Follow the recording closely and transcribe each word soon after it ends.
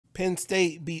Penn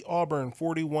State beat Auburn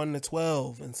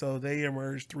 41-12, and so they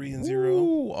emerged 3-0.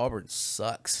 Ooh, Auburn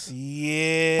sucks.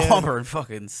 Yeah, Auburn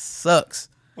fucking sucks.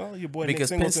 Well, your boy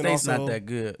because Nick Penn Singleton State's also not that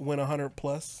good. went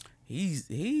 100+.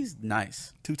 He's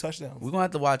nice. 2 touchdowns. We're gonna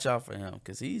have to watch out for him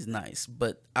because he's nice.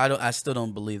 But I still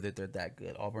don't believe that they're that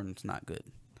good. Auburn's not good.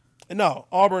 No,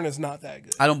 Auburn is not that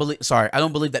good. I don't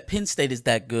believe that Penn State is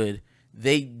that good.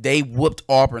 They whooped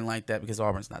Auburn like that because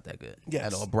Auburn's not that good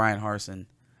at all. Brian Harsin.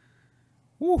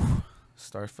 Woo.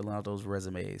 Start filling out those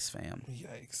resumes, fam.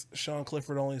 Yikes. Sean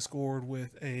Clifford only scored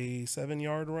with a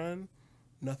 7-yard run.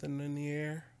 Nothing in the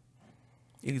air.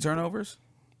 Any turnovers?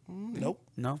 Nope.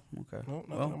 No? Okay. Nope,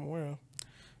 nothing I'm aware of.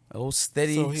 Oh,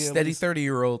 steady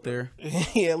 30-year-old there.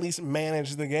 He at least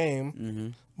managed the game. Mm-hmm.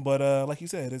 But like you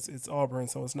said, it's Auburn,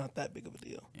 so it's not that big of a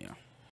deal. Yeah.